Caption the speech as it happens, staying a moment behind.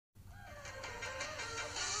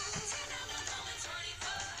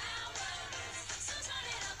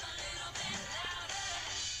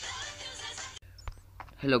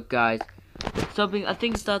Hello guys. I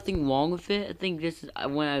think something wrong with it. I think this is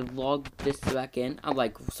when I logged this back in. I'm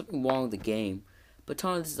like something wrong with the game. But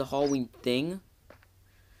turns this is a Halloween thing.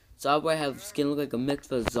 So I have skin look like a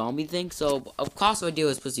mix of a zombie thing. So of course my deal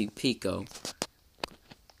is supposed to be Pico.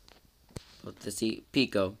 Let's see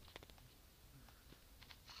Pico.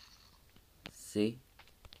 See?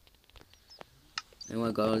 And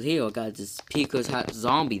when I go here, I got this Pico's hot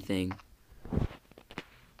zombie thing.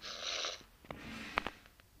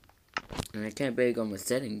 And I can't barely go on my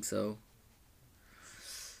settings, so.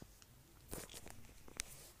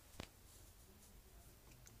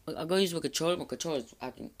 I'm gonna use my controller. My controller is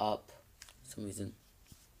acting up for some reason.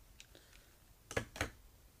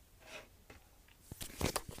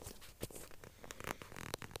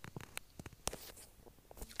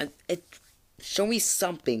 And show me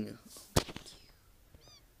something.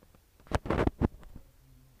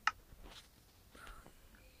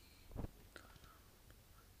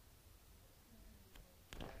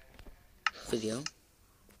 Video.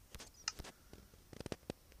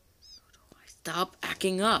 Stop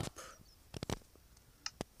acting up.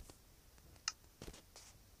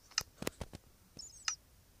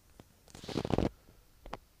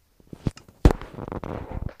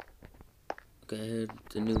 Okay,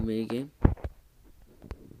 the new mini game.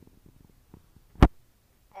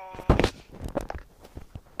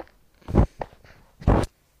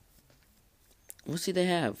 Let's see they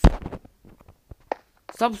have.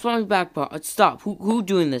 Stop spawning back part. Stop. Who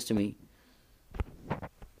doing this to me?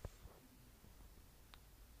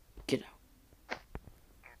 Get out.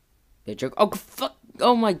 Bitch jerk. Oh fuck.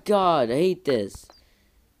 Oh my god. I hate this.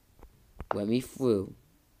 Let me through.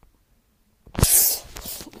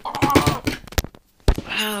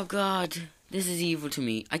 Oh god. This is evil to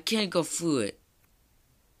me. I can't go through it.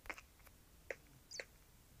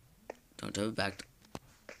 Don't turn it back.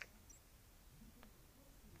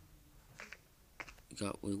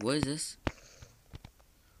 God, wait, what is this?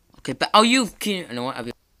 Okay, but oh, you can't. You know what?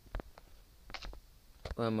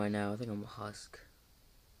 Where am I now? I think I'm a husk.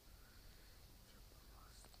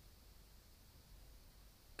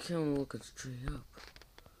 Can't look straight up.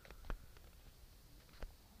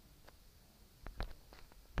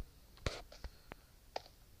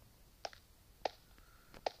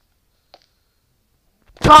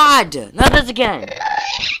 God! Not this again!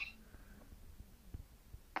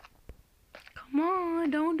 Come on,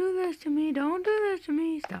 don't do this to me. Don't do this to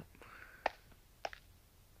me. Stop.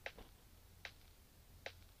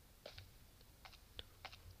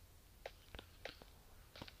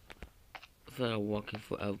 I feel like I'm walking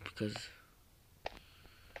forever because...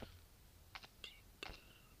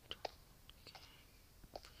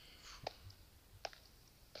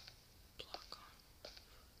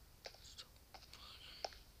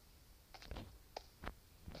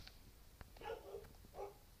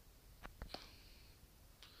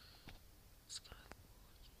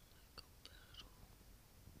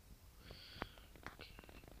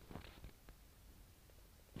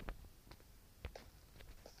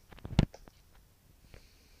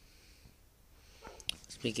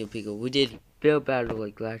 Speaking of people, we did build battle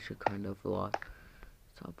like last year kind of a lot.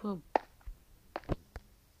 So I'll put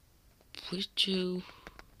push to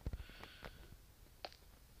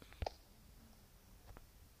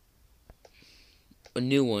a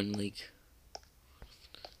new one, like.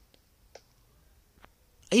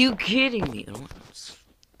 Are you kidding me? I don't want this.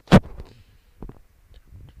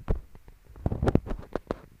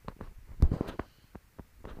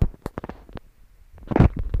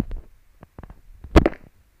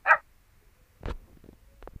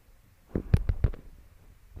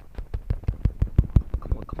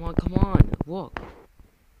 Come on, walk.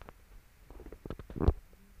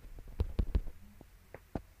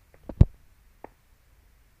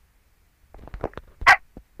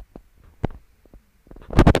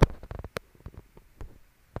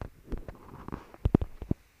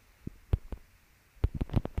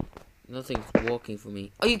 Nothing's walking for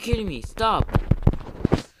me. Are you kidding me? Stop!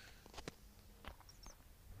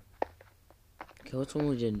 Okay, what's one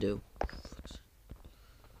we didn't do?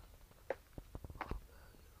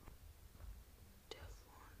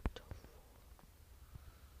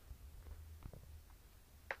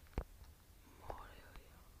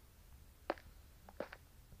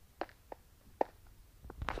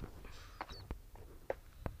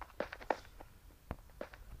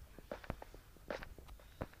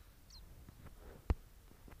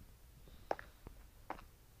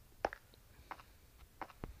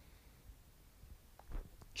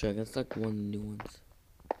 Sure, that's like one of the new ones.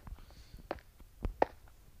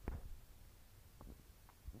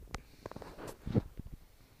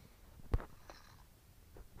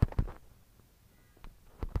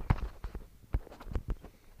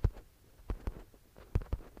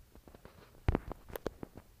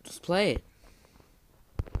 Let's play it.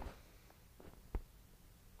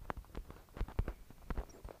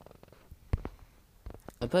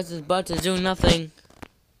 I press this button to do nothing.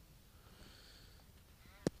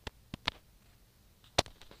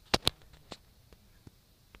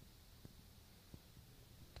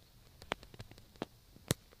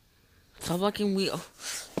 Stop acting weird. Oh.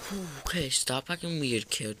 Okay, stop acting weird,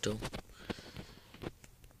 Kyoto.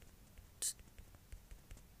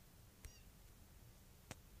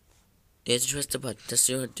 Just press the button. That's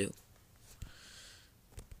what you do.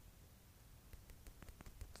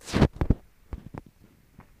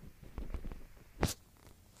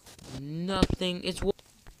 Nothing. It's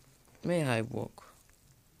May I walk?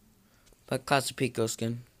 By Classic Pico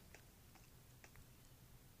skin.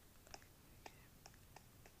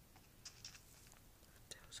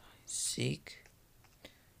 Seek.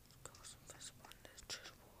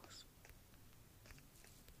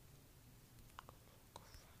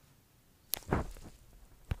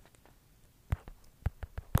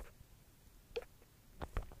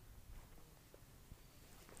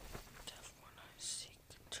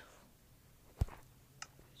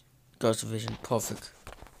 Ghost Vision, perfect.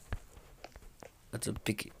 That's a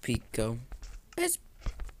big Pico. It's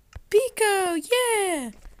Pico, yeah!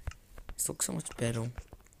 This looks so much better.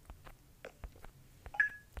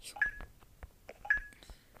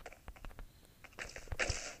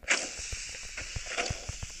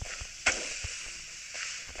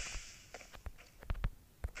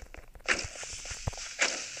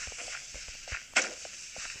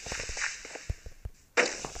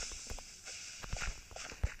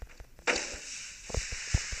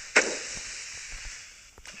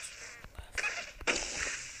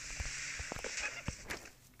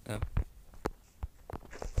 Oh.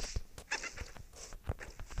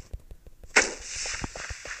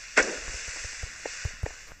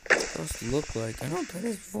 What's it supposed to look like? I don't play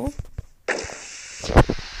this before.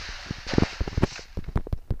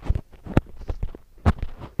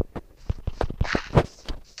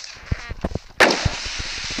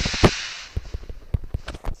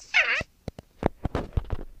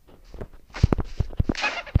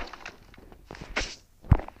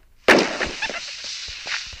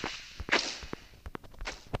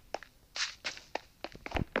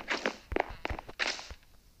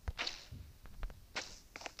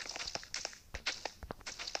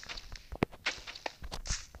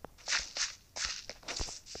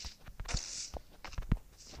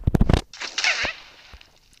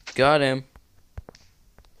 Got him.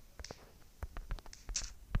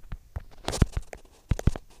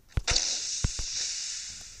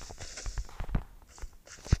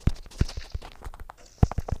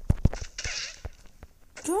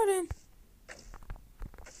 Got him.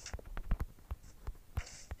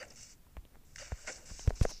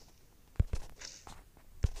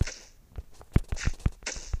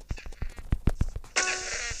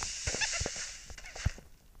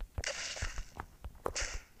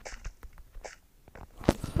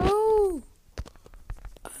 Oh,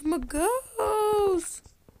 I'm a ghost.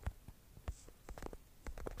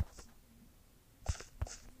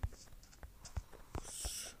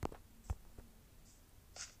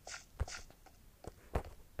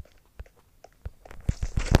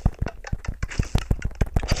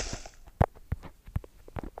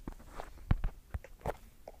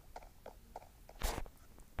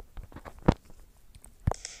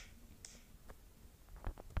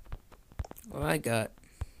 What I got?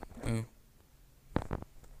 Oh.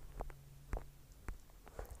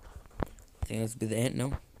 I think that's be the ant.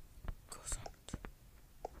 No.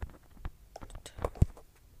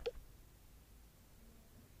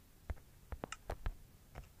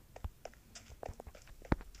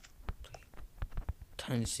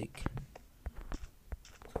 Time to seek.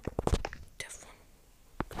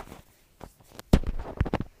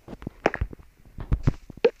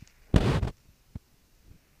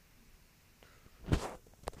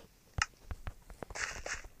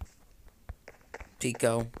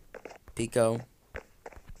 Pico. Pico.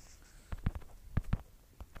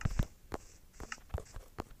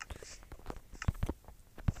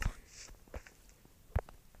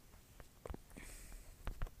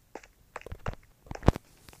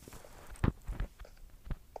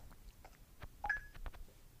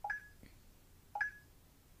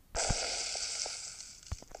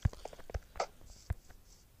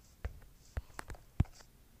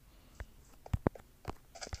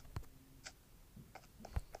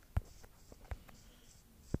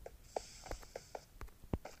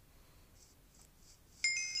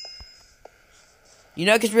 You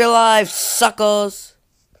know it's real life, suckers.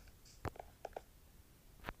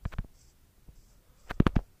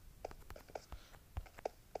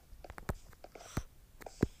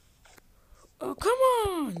 Oh, come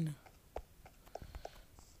on.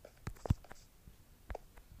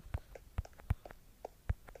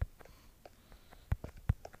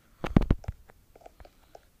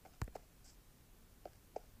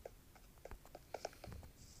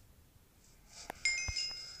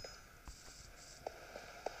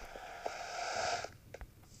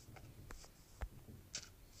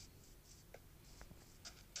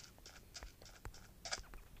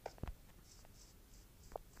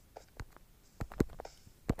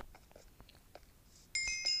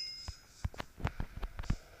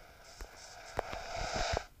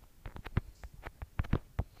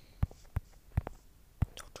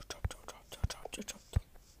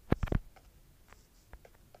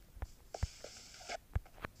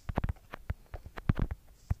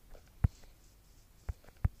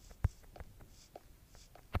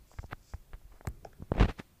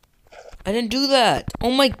 I didn't do that.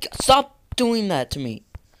 Oh my god, stop doing that to me.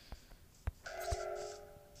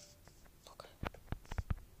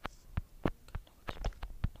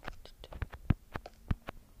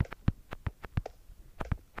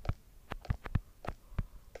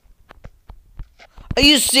 Are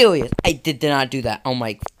you serious? I did not do that. Oh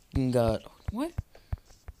my god. What?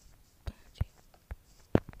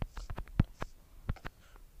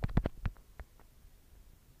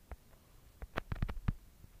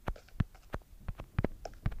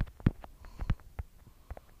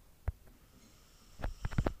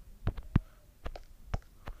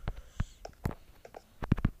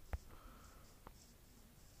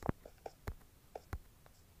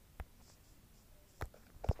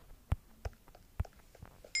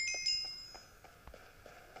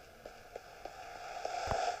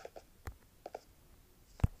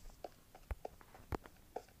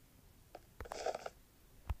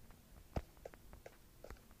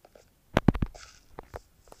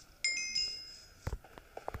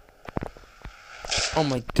 Oh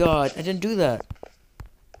my god, I didn't do that.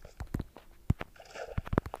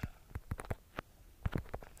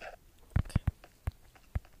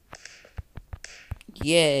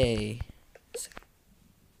 Yay.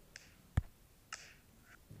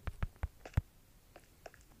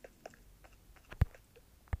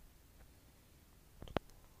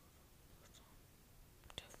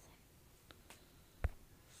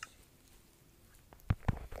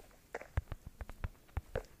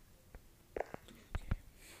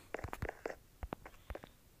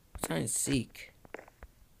 Trying to seek.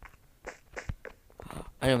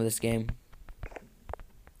 I know this game.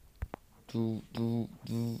 Oh,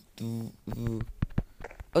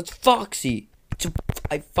 it's Foxy.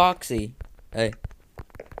 Foxy. Hey.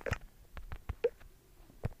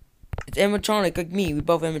 It's animatronic like me. We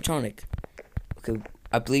both animatronic. Okay,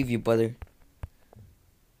 I believe you, brother.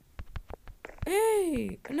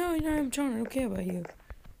 Hey, no, you're not animatronic. I don't care about you.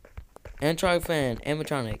 Animatronic fan.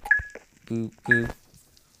 Animatronic. Boo, boo.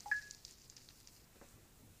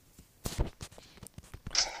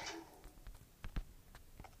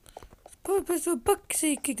 We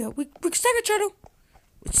stack each other.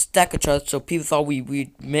 We stack each other, so people thought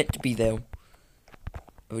we meant to be there.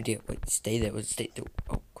 Oh dear, wait, stay there. Let's stay there.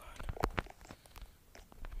 Oh god.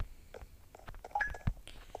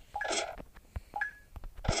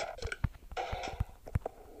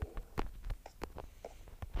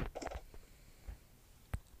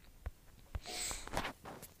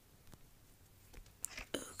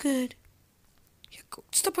 Oh good. Yeah, go.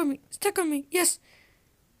 Step on me. Stack on me. Yes.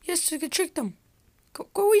 Yes, we can trick them. Go,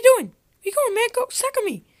 what are you doing? Where you going, man? Go, stack on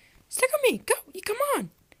me. Stack on me. Go, you come on.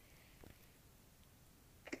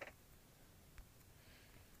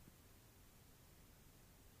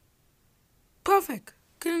 Perfect.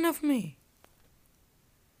 Good enough for me.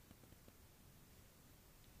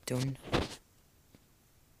 Doing.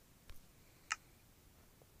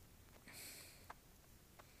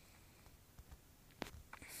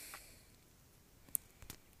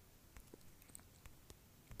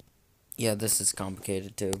 Yeah, this is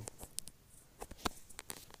complicated too.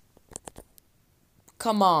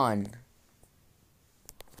 Come on.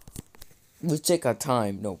 Let's take our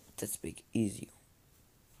time. No, let's make it easy.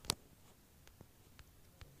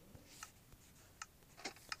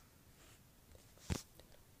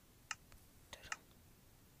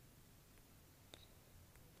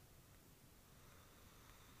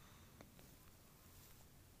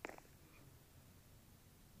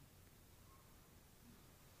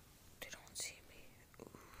 They don't see me.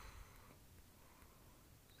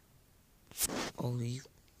 Oh, you.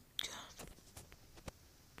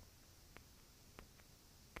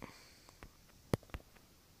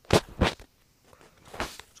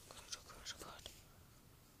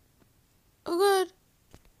 Oh god.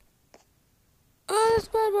 Oh, that's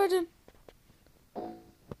bad, Martin.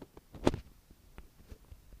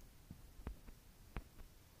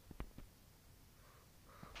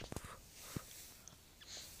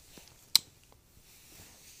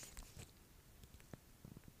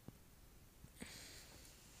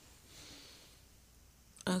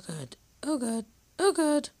 god. Oh god. Oh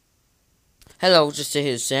god. Hello, just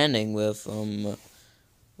here standing with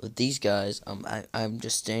these guys. I'm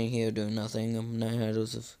just standing here doing nothing.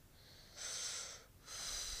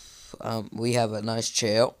 We have a nice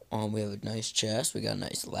chair. We have a nice chest. We got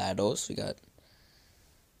nice ladders. We got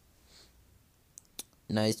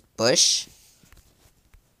nice bush.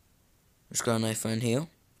 Just got a nice friend here.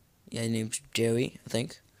 Yeah, his name's Jerry, I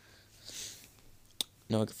think.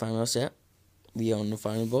 No one can find us yet. We are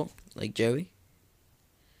unfindable, like Jerry.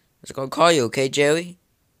 Let's go call you, okay, Jerry?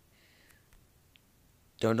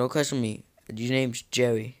 Don't question me. Your name's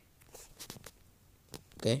Jerry.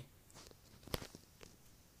 Okay?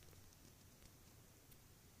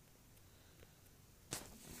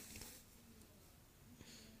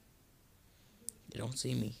 They don't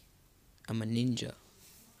see me. I'm a ninja.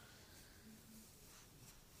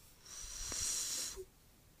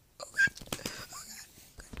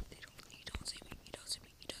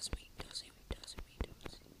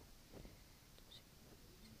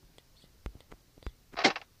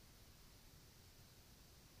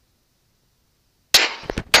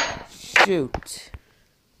 Shoot.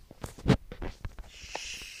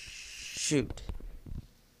 Shoot.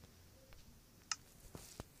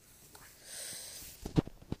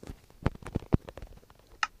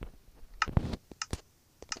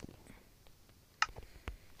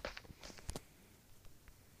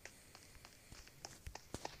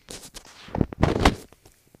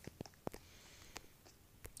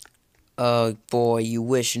 Oh boy, you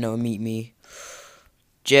wish you never meet me.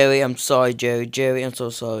 Jerry, I'm sorry, Jerry. Jerry, I'm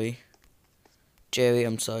so sorry. Jerry,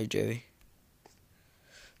 I'm sorry, Jerry.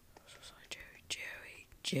 I'm so sorry, Jerry. Jerry.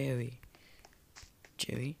 Jerry.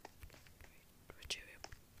 Jerry.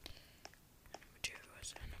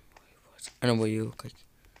 I know where you look like.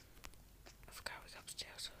 I forgot I was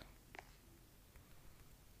upstairs.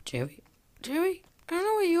 Jerry? Jerry? I don't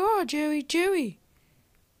know where you are, Jerry. Jerry.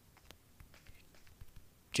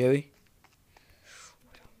 Jerry?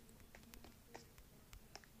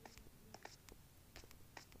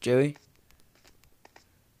 Jerry?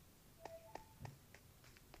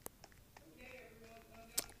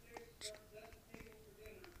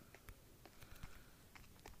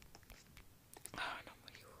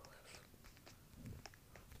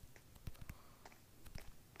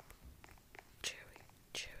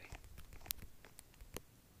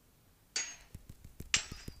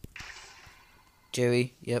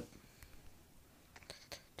 Jerry, yep.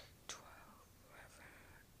 12,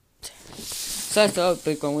 11, 10. So,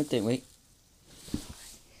 big one with it, wait.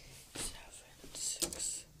 7,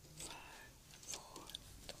 6, 5, 4,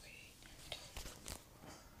 3,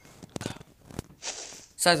 go.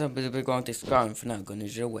 So, big one with this ground for now, going to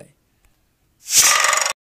your way.